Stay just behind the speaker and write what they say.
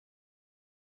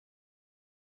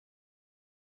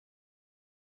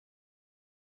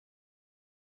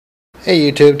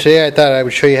Hey YouTube, today I thought I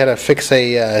would show you how to fix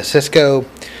a Cisco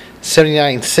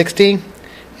 7960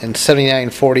 and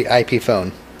 7940 IP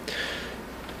phone.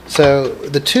 So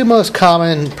the two most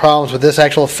common problems with this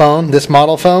actual phone, this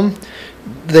model phone,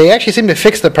 they actually seem to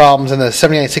fix the problems in the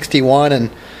 7961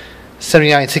 and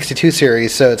 7962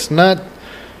 series, so it's not,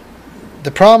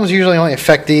 the problems usually only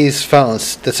affect these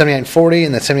phones, the 7940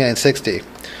 and the 7960.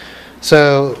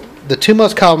 So the two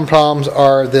most common problems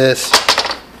are this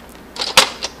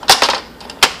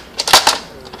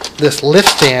lift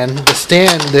stand,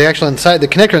 the actual inside, the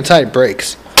connector inside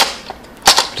breaks,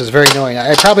 which is very annoying.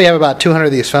 I probably have about 200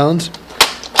 of these phones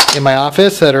in my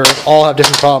office that all have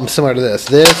different problems similar to this.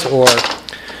 This, or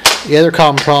the other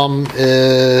common problem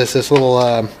is this little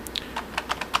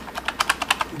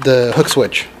the hook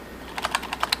switch.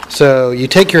 So you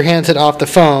take your handset off the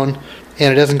phone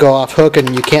and it doesn't go off hook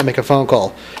and you can't make a phone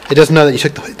call. It doesn't know that you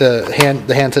took the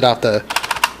handset off the.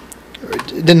 It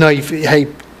didn't know how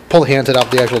you pull the handset off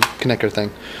the actual connector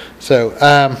thing. So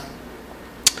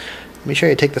let me show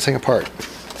you how to take this thing apart.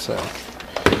 So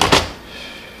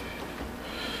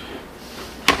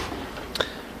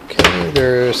okay,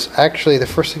 there's actually, the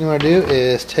first thing you want to do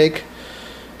is take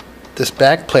this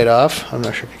back plate off. I'm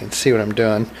not sure if you can see what I'm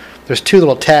doing. There's two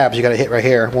little tabs you got to hit right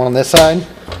here. One on this side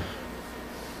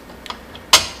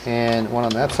and one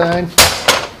on that side.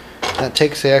 That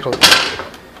takes the actual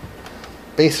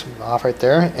base off right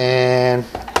there, and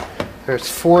there's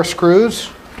 4 screws.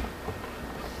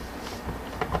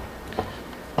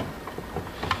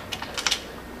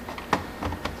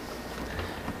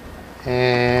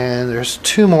 And there's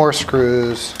 2 more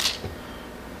screws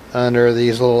under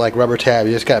these little like rubber tabs.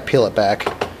 You just gotta peel it back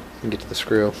and get to the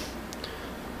screw.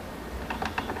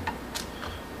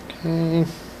 Okay.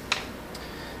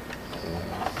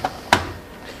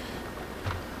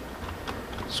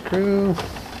 Screw.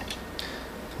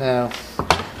 Now,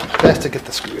 best to get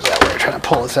the screws out while you're trying to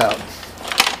pull this out.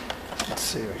 Let's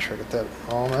see, make sure I get that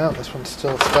all out. This one's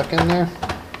still stuck in there.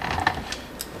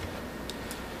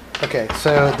 Okay,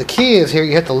 so the key is here,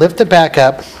 you have to lift it back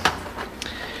up,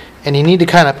 and you need to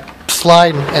kind of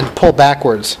slide and pull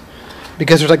backwards,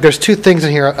 because there's 2 things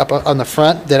in here up on the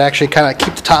front that actually kind of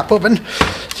keep the top open. So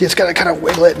you just got to kind of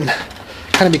wiggle it and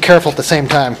kind of be careful at the same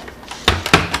time.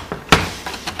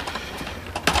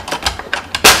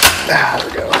 There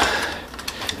we go.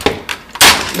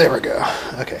 There we go.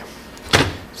 Okay.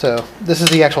 So this is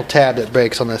the actual tab that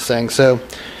breaks on this thing. So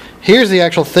here's the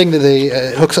actual thing that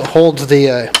the hooks holds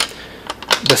the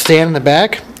stand in the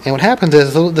back. And what happens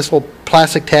is this little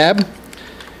plastic tab,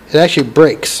 it actually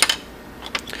breaks.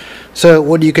 So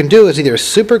what you can do is either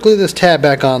super glue this tab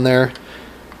back on there.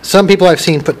 Some people I've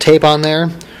seen put tape on there,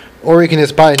 or you can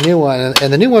just buy a new one,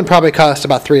 and the new one probably costs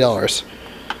about $3.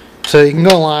 So you can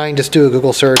go online, just do a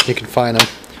Google search, and you can find them.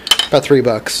 About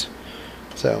 $3.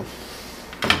 So,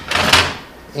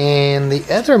 and the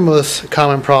other most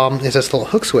common problem is this little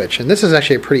hook switch, and this is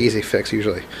actually a pretty easy fix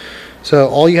usually. So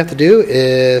all you have to do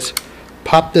is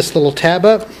pop this little tab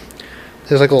up.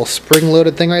 There's like a little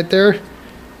spring-loaded thing right there.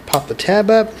 Pop the tab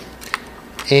up,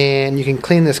 and you can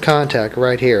clean this contact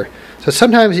right here. So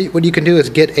sometimes what you can do is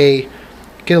get a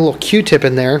little Q-tip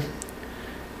in there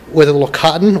with a little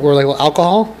cotton or like a little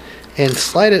alcohol, and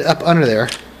slide it up under there.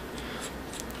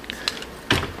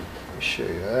 Let me show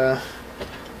you.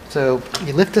 So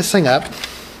you lift this thing up.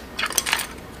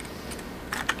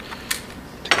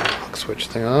 Take the hook switch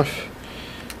thing off.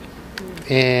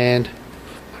 And I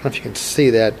don't know if you can see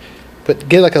that, but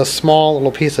get like a small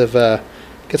little piece of,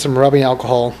 get some rubbing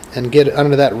alcohol and get it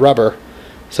under that rubber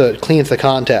so it cleans the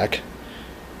contact.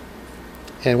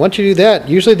 And once you do that,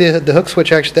 usually the hook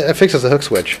switch actually, that fixes the hook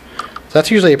switch. So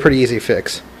that's usually a pretty easy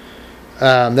fix.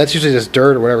 That's usually just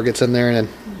dirt or whatever gets in there, and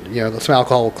then some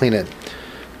alcohol will clean it.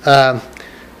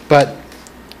 But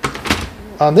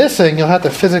on this thing, you'll have to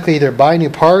physically either buy a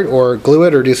new part or glue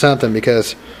it or do something,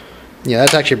 because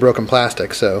that's actually broken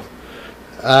plastic. So,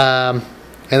 and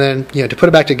then to put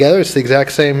it back together, it's the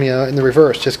exact same in the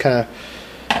reverse. Just kind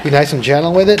of be nice and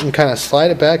gentle with it and kind of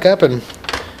slide it back up and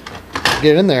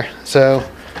get it in there. So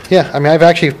yeah, I mean, I've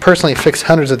actually personally fixed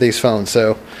hundreds of these phones.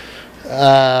 So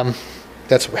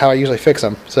that's how I usually fix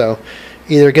them. So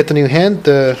either get the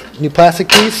new plastic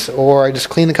piece, or I just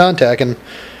clean the contact and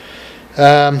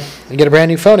get a brand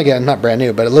new phone again. Not brand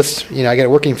new, but at least I get a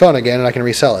working phone again and I can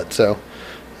resell it. So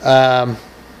all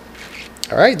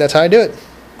right, that's how I do it.